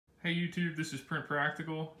Hey YouTube, this is Print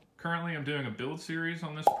Practical. Currently I'm doing a build series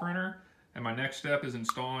on this printer, and my next step is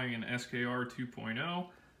installing an SKR 2.0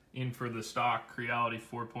 in for the stock Creality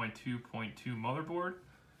 4.2.2 motherboard.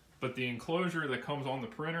 But the enclosure that comes on the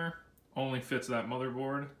printer only fits that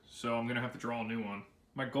motherboard, so I'm gonna have to draw a new one.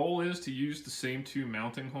 My goal is to use the same two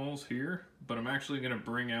mounting holes here, but I'm actually gonna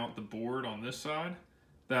bring out the board on this side.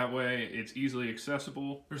 That way it's easily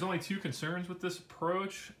accessible. There's only two concerns with this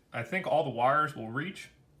approach. I think all the wires will reach,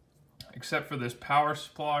 except for this power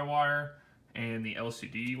supply wire and the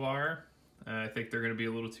LCD wire. I think they're going to be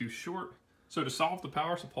a little too short. So to solve the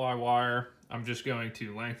power supply wire, I'm just going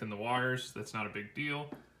to lengthen the wires. That's not a big deal.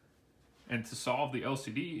 And to solve the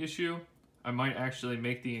LCD issue, I might actually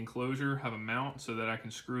make the enclosure have a mount so that I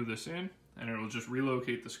can screw this in, and it'll just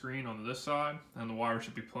relocate the screen on this side, and the wire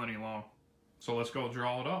should be plenty long. So let's go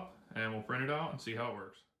draw it up and we'll print it out and see how it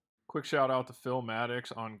works. Quick shout out to Phil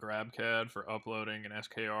Maddox on GrabCAD for uploading an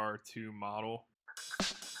SKR2 model.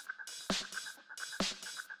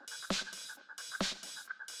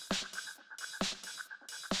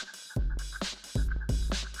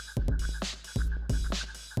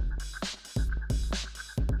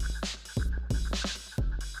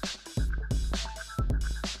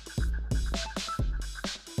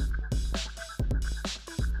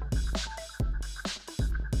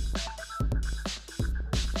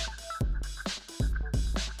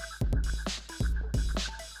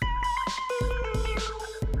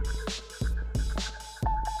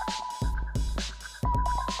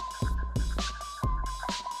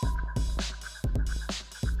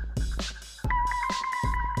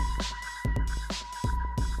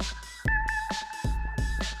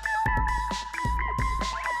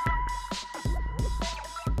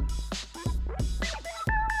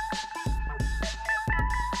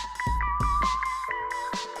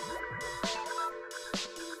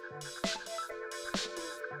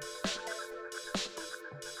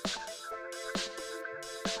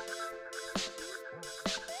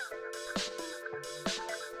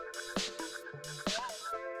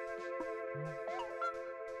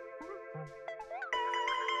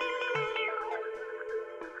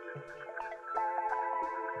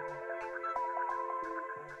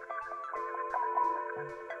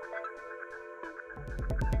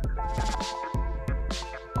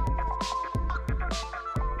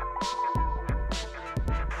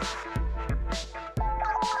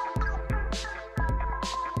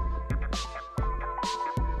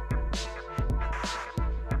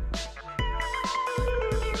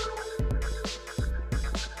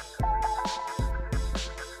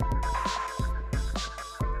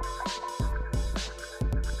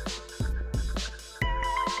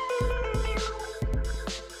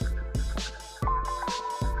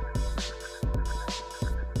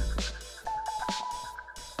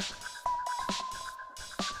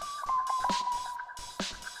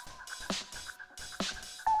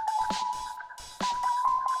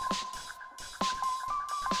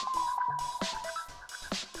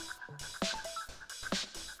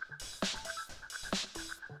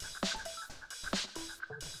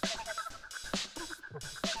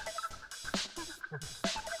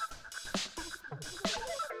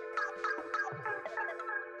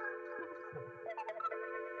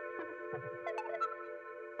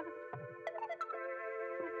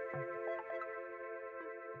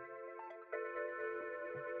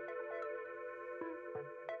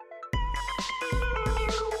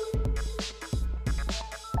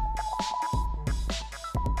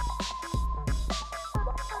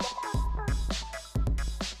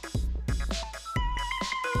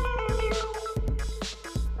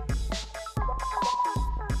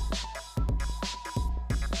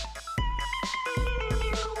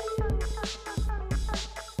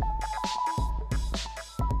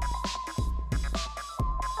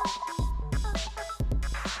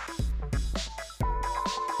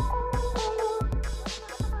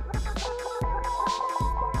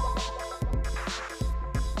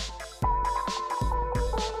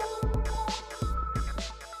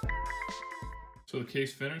 So the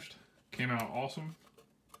case finished, came out awesome.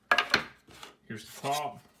 Here's the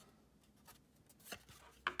top.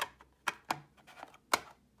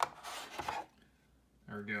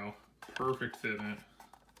 There we go, perfect fit in it.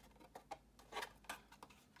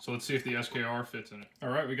 So let's see if the SKR fits in it. All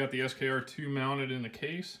right, we got the SKR2 mounted in the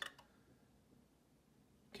case.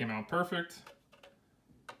 Came out perfect.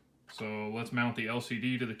 So let's mount the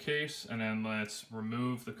LCD to the case, and then let's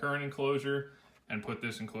remove the current enclosure and put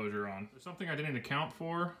this enclosure on. There's something I didn't account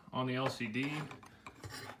for on the LCD.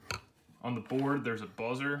 On the board, there's a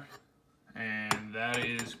buzzer, and that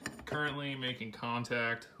is currently making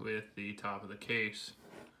contact with the top of the case.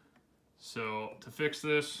 So to fix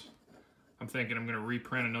this, I'm thinking I'm going to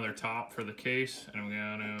reprint another top for the case, and I'm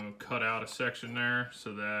going to cut out a section there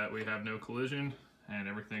so that we have no collision and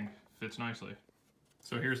everything fits nicely.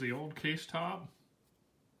 So here's the old case top,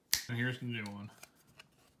 and here's the new one.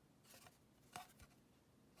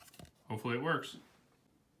 Hopefully it works.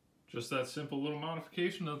 Just that simple little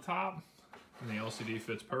modification to the top, and the LCD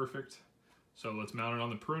fits perfect. So let's mount it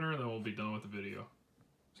on the printer, and then we'll be done with the video.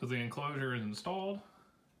 So the enclosure is installed.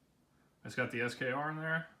 It's got the SKR in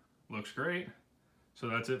there. Looks great. So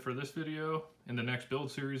that's it for this video. In the next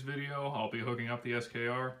build series video, I'll be hooking up the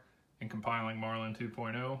SKR and compiling Marlin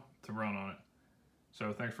 2.0 to run on it.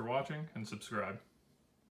 So thanks for watching, and subscribe.